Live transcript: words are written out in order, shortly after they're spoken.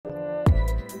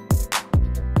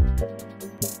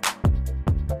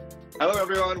Hello,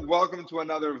 everyone. Welcome to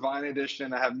another Vine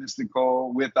edition. I have Miss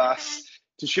Nicole with us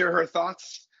to share her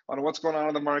thoughts on what's going on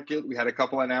in the market. We had a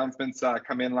couple announcements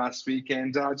come in last week,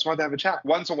 and I just wanted to have a chat.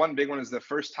 One big one is the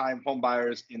First Time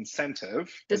Homebuyers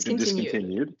Incentive has been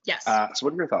discontinued. Yes. So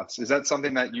what are your thoughts? Is that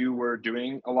something that you were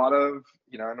doing a lot of?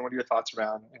 And what are your thoughts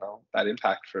around, that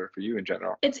impact for you in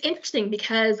general? It's interesting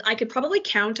because I could probably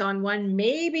count on one,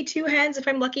 maybe two hands if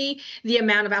I'm lucky, the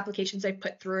amount of applications I've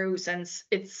put through since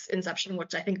its inception,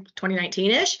 which I think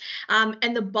 2019-ish.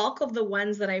 And the bulk of the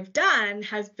ones that I've done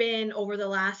has been over the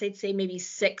last, I'd say maybe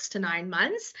 6 to 9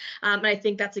 months. And I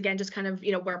think that's, again, just kind of,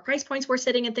 where price points were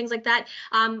sitting and things like that.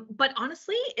 But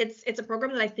honestly, it's a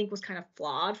program that I think was kind of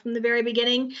flawed from the very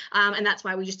beginning. And that's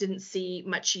why we just didn't see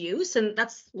much use. And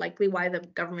that's likely why the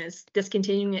government is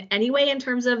discontinuing it anyway, in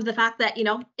terms of the fact that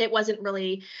it wasn't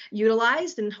really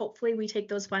utilized, and hopefully we take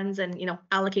those funds and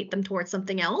allocate them towards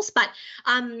something else. But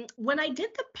when I did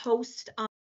the post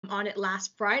on it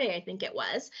last Friday, I think it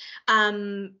was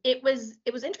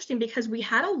interesting because we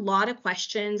had a lot of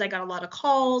questions. I got a lot of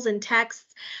calls and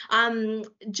texts,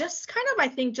 just kind of, I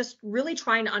think, just really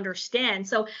trying to understand.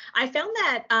 So I found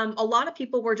that a lot of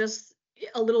people were just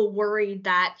a little worried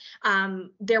that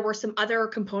there were some other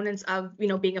components of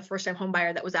being a first-time home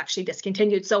buyer that was actually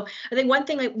discontinued. So I think one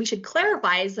thing that we should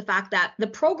clarify is the fact that the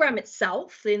program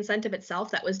itself, the incentive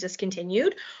itself that was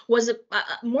discontinued, was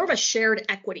more of a shared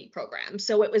equity program.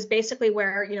 So it was basically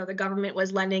where the government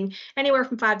was lending anywhere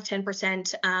from 5 to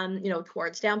 10%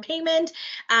 towards down payment,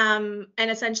 and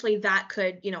essentially that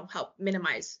could help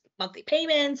minimize monthly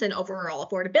payments and overall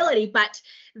affordability. But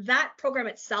that program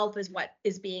itself is what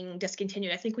is being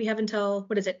discontinued. I think we have until,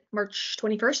 March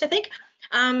 21st, I think,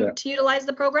 to utilize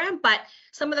the program. But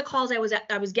some of the calls I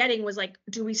was getting was like,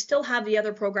 do we still have the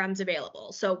other programs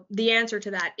available? So the answer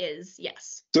to that is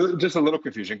yes. So just a little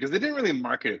confusion, because they didn't really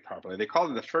market it properly. They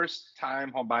called it the First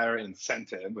Time Homebuyer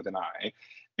Incentive with an I.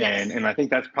 Yes. And I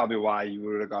think that's probably why you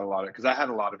would have got a lot of, because I had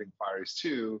a lot of inquiries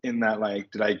too, in that,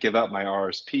 like, did I give up my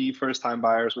RSP, first time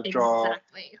buyers withdrawal?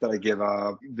 Exactly. Did I give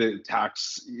up the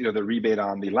tax, the rebate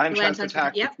on the land transfer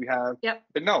tax, which we have? Yep.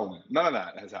 But no, none of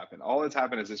that has happened. All that's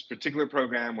happened is this particular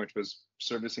program, which was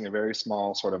servicing a very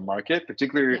small sort of market,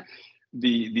 particularly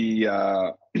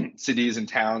the cities and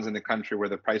towns in the country where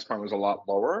the price point was a lot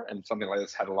lower and something like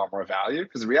this had a lot more value.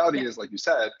 Because the reality is, like you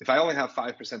said, if I only have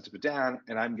 5% to put down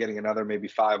and I'm getting another maybe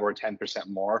 5 or 10%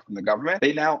 more from the government,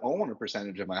 they now own a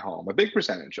percentage of my home, a big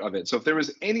percentage of it. So if there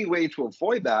was any way to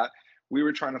avoid that, we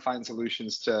were trying to find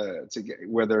solutions to get,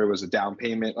 whether it was a down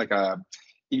payment, like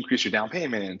increase your down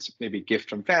payment, maybe gift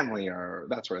from family or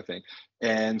that sort of thing.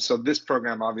 And so this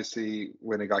program, obviously,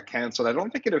 when it got canceled, I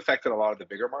don't think it affected a lot of the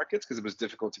bigger markets because it was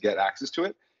difficult to get access to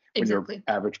it when your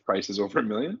average price is over $1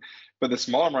 million. But the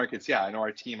smaller markets, I know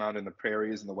our team out in the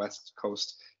prairies and the West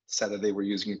Coast said that they were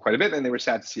using it quite a bit and they were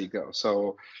sad to see it go.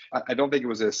 So I don't think it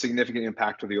was a significant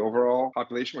impact to the overall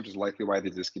population, which is likely why they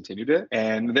discontinued it.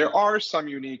 And there are some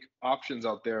unique options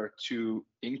out there to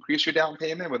increase your down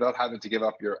payment without having to give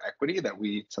up your equity that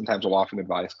we sometimes will often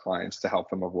advise clients to help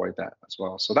them avoid that as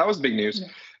well. So that was big news.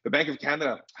 The Bank of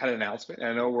Canada had an announcement, and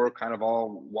I know we're kind of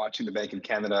all watching the Bank of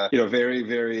Canada, very,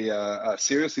 very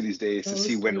seriously these days to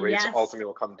see when rates ultimately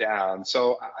will come down.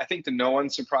 So I think to no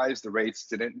one's surprise, the rates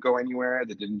didn't go anywhere,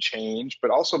 they didn't change,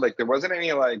 but also there wasn't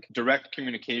any direct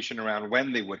communication around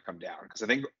when they would come down, because I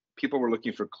think people were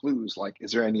looking for clues, like,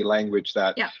 is there any language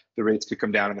that the rates could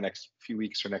come down in the next few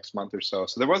weeks or next month or so?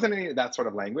 So there wasn't any of that sort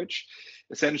of language.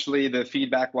 Essentially, the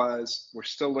feedback was, we're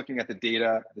still looking at the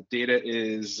data. The data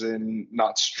is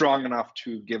not strong enough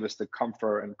to give us the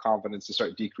comfort and confidence to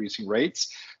start decreasing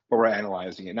rates, but we're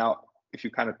analyzing it. Now, if you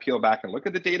kind of peel back and look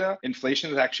at the data,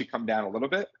 inflation has actually come down a little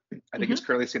bit. I think it's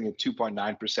currently sitting at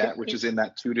 2.9%, which is in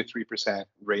that 2 to 3%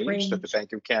 range that the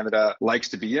Bank of Canada likes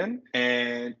to be in.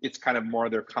 And it's kind of more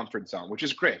their comfort zone, which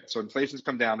is great. So inflation's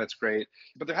come down, that's great.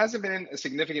 But there hasn't been a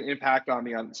significant impact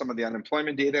on some of the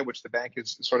unemployment data, which the bank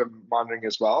is sort of monitoring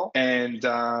as well. And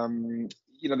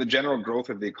the general growth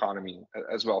of the economy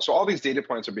as well. So all these data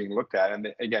points are being looked at.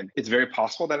 And again, it's very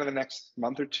possible that in the next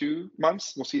month or 2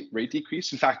 months, we'll see rate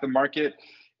decrease. In fact, the market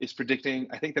is predicting,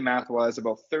 I think the math was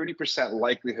about 30%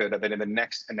 likelihood that in the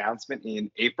next announcement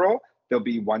in April, there'll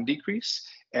be one decrease,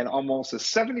 and almost a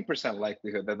 70%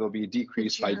 likelihood that there'll be a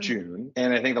decrease by June.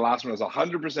 And I think the last one was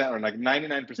 100% or like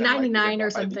 99%. 99 or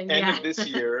something. By the end of this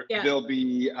year, there'll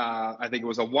be, I think it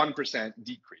was a 1%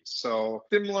 decrease. So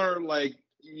similar,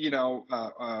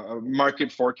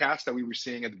 market forecast that we were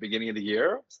seeing at the beginning of the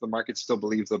year. So the market still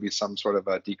believes there'll be some sort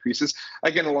of decreases.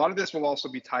 Again, a lot of this will also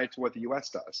be tied to what the US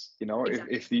does.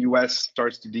 If the US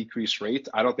starts to decrease rates,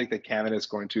 I don't think that Canada is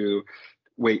going to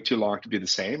wait too long to do the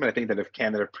same. And I think that if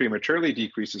Canada prematurely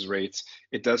decreases rates,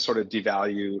 it does sort of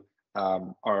devalue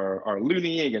our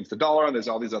loonie against the dollar, and there's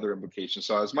all these other implications.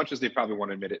 So as much as they probably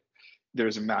want to admit it,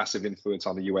 there's a massive influence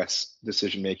on the U.S.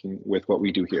 decision making with what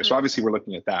we do here. So obviously we're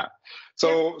looking at that.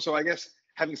 So I guess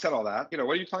having said all that, what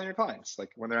are you telling your clients? Like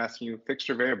when they're asking you fixed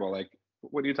or variable, like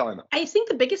what are you telling them? I think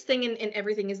the biggest thing in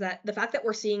everything is that the fact that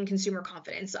we're seeing consumer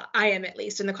confidence, I am at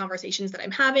least in the conversations that I'm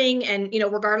having. And,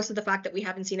 regardless of the fact that we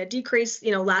haven't seen a decrease,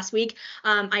 last week,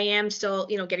 I am still,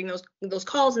 getting those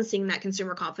calls and seeing that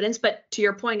consumer confidence. But to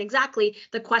your point, exactly,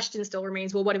 the question still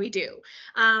remains, well, what do we do?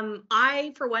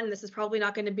 I, for one, this is probably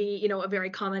not going to be, a very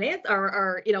common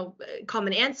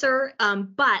common answer.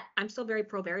 But I'm still very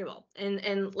pro variable.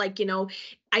 And like,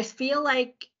 I feel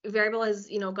like variable has,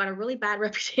 got a really bad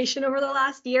reputation over the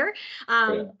last year.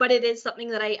 But it is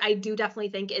something that I do definitely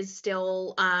think is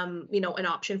still, an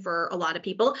option for a lot of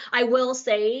people. I will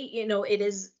say, it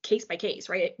is case by case,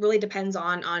 right? It really depends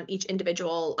on each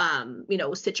individual,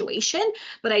 situation.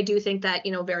 But I do think that,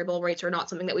 variable rates are not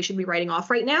something that we should be writing off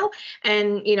right now.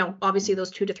 And, obviously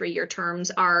those 2 to 3 year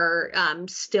terms are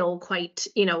still quite,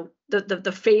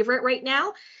 the favorite right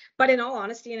now. But in all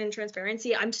honesty and in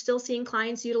transparency, I'm still seeing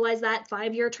clients utilize that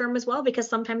 5-year term as well, because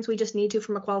sometimes we just need to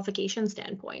from a qualification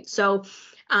standpoint. So,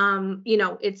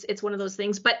 it's one of those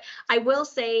things. But I will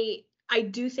say, I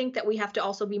do think that we have to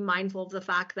also be mindful of the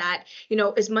fact that,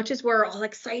 as much as we're all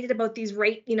excited about these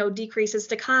rate, decreases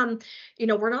to come,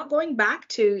 we're not going back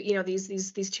to,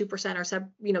 these 2%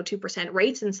 or 2%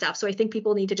 rates and stuff. So I think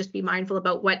people need to just be mindful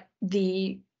about what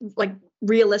the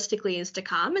realistically is to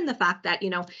come, and the fact that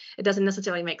it doesn't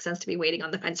necessarily make sense to be waiting on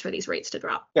the fence for these rates to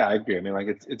drop. Yeah, I agree. I mean,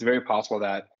 it's very possible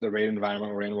that the rate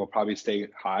environment we're in will probably stay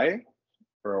high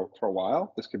for a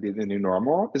while. This could be the new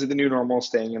normal. Is it the new normal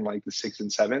staying in like the 6s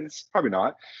and 7s? Probably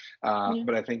not.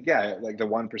 But I think like the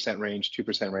 1% range,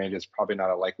 2% range is probably not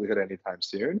a likelihood anytime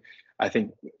soon. I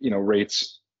think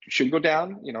rates should go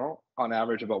down. On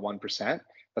average about 1%.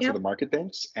 That's what the market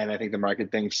thinks. And I think the market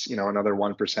thinks, another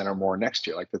 1% or more next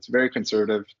year. Like that's very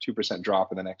conservative, 2%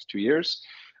 drop in the next 2 years.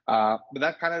 But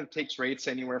that kind of takes rates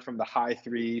anywhere from the high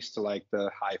 3s to like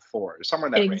the high 4s, somewhere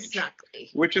in that range.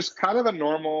 Which is kind of a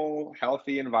normal,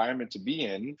 healthy environment to be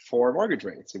in for mortgage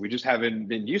rates. We just haven't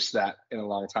been used to that in a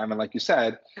long time. And like you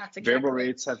said, variable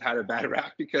rates have had a bad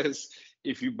rap, because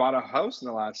if you bought a house in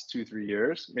the last 2-3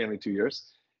 years, mainly 2 years,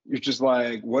 you're just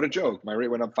like, what a joke. My rate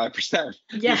went up 5%.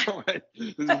 Yeah.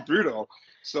 This is brutal.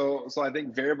 So I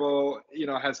think variable,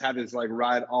 has had this like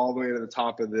ride all the way to the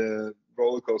top of the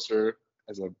roller coaster,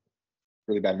 as a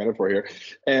really bad metaphor here.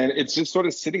 And it's just sort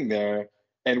of sitting there,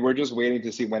 and we're just waiting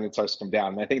to see when it starts to come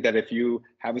down. And I think that if you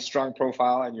have a strong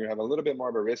profile and you have a little bit more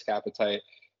of a risk appetite,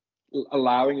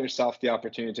 allowing yourself the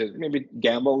opportunity to maybe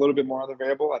gamble a little bit more on the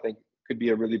variable, I think could be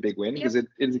a really big win, because it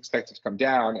is expected to come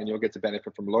down, and you'll get to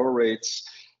benefit from lower rates,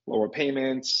 lower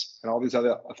payments, and all these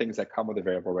other things that come with a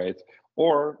variable rate.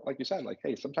 Or like you said, like,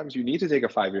 hey, sometimes you need to take a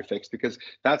 5-year fix, because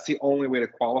that's the only way to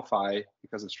qualify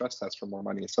because of stress tests for more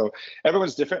money. So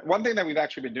everyone's different. One thing that we've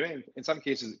actually been doing, in some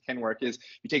cases it can work, is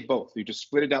you take both. You just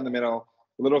split it down the middle,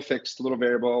 a little fixed, a little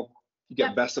variable. You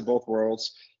get best of both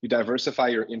worlds. You diversify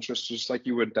your interests just like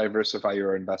you would diversify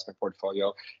your investment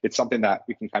portfolio. It's something that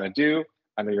we can kind of do.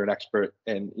 I know you're an expert,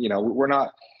 and we're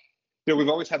not, we've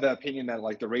always had the opinion that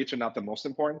like the rates are not the most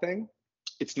important thing.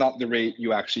 It's not the rate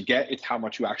you actually get, it's how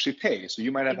much you actually pay. So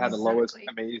you might have had the lowest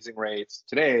amazing rates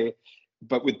today,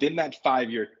 but within that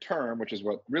 5-year term, which is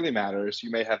what really matters, you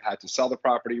may have had to sell the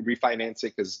property, refinance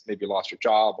it because maybe you lost your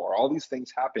job, or all these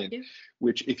things happen,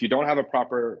 which if you don't have a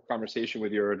proper conversation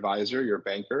with your advisor, your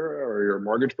banker, or your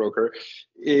mortgage broker,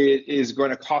 it is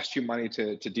going to cost you money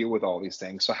to deal with all these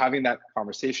things. So having that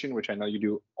conversation, which I know you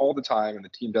do all the time and the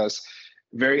team does,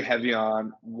 very heavy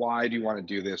on why do you want to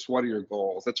do this? What are your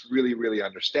goals? Let's really, really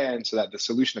understand, so that the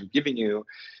solution I'm giving you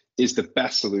is the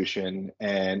best solution,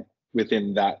 and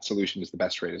within that solution is the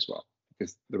best rate as well,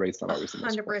 because the rate's not always the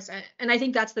most 100%. And I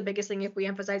think that's the biggest thing, if we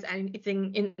emphasize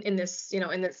anything in this,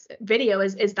 in this video,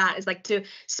 is like to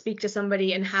speak to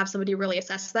somebody and have somebody really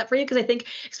assess that for you. Because I think,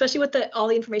 especially with all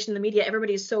the information in the media,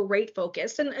 everybody is so rate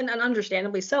focused, and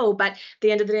understandably so. But at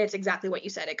the end of the day, it's exactly what you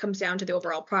said. It comes down to the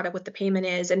overall product, what the payment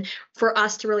is, and for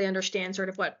us to really understand sort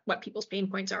of what people's pain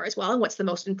points are as well, and what's the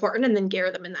most important, and then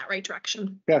gear them in that right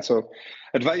direction. Yeah. So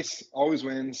advice always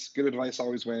wins. Good advice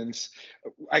always wins.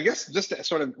 I guess just to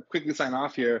sort of quickly sign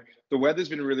off here, the weather's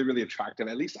been really, really attractive.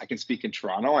 At least I can speak in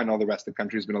Toronto. I know the rest of the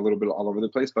country has been a little bit all over the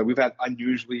place, but we've had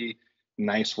unusually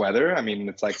nice weather. I mean,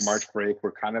 it's like March break.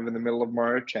 We're kind of in the middle of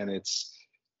March, and it's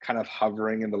kind of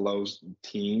hovering in the low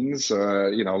teens,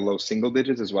 low single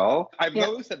digits as well. I've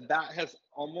noticed that has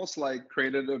almost like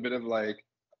created a bit of like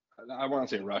I want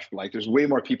to say rush, but like there's way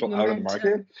more people out in the market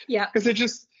Momentum. Yeah. because they're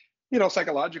just,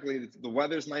 psychologically, the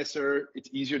weather's nicer. It's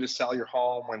easier to sell your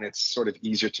home when it's sort of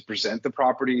easier to present the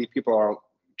property. People are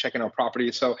checking out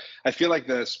property. So I feel like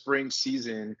the spring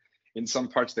season in some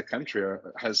parts of the country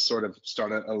has sort of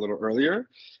started a little earlier.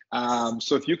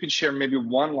 So if you could share maybe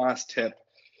one last tip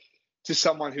to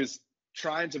someone who's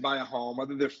trying to buy a home,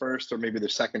 whether they're first or maybe they're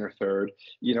second or third,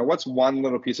 what's one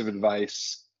little piece of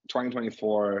advice,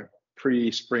 2024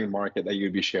 pre-spring market, that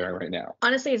you'd be sharing right now?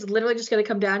 Honestly, it's literally just going to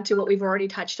come down to what we've already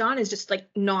touched on, is just like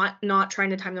not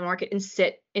trying to time the market and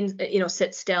sit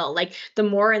still. Like the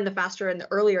more and the faster and the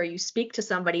earlier you speak to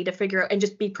somebody to figure out and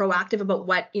just be proactive about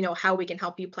what, how we can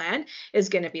help you plan, is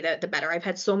going to be the better. I've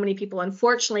had so many people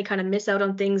unfortunately kind of miss out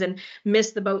on things and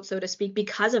miss the boat, so to speak,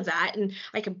 because of that. And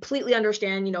I completely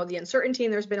understand, the uncertainty,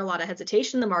 and there's been a lot of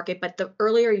hesitation in the market, but the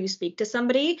earlier you speak to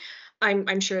somebody,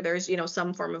 I'm sure there's,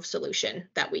 some form of solution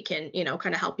that we can,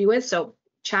 kind of help you with. So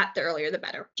chat, the earlier the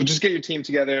better. So just get your team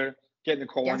together, get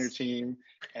Nicole on your Yes. team,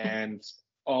 and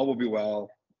all will be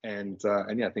well. And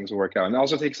yeah, things will work out. And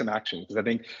also take some action, because I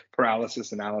think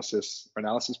paralysis is a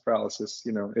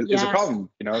Yes. problem,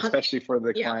 especially for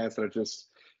the Yeah. clients that are just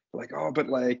like, oh, but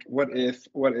like, what if?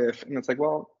 And it's like,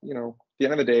 well, at the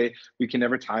end of the day, we can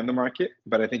never time the market.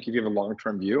 But I think if you have a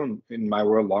long-term view, and in my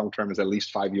world, long-term is at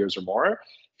least 5 years or more.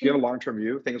 If you have a long-term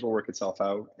view, things will work itself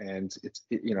out, and it's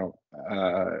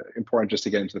important just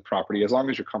to get into the property as long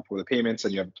as you're comfortable with the payments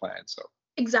and you have a plan. So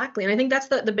Exactly. And I think that's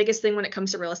the biggest thing when it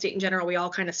comes to real estate in general. We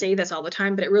all kind of say this all the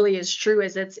time, but it really is true,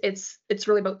 is it's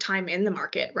really about time in the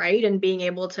market, right? And being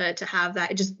able to have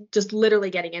that, just literally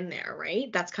getting in there,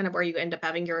 right? That's kind of where you end up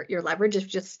having your leverage, is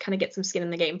just kind of get some skin in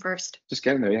the game first. just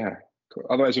get in there, yeah. Cool.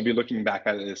 Otherwise, we'll be looking back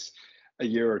at this a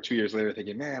year or 2 years later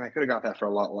thinking, man, I could have got that for a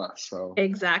lot less. So that's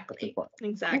Exactly. important. Cool.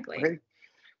 Exactly. Okay.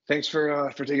 Thanks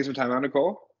for taking some time out,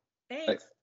 Nicole. Thanks.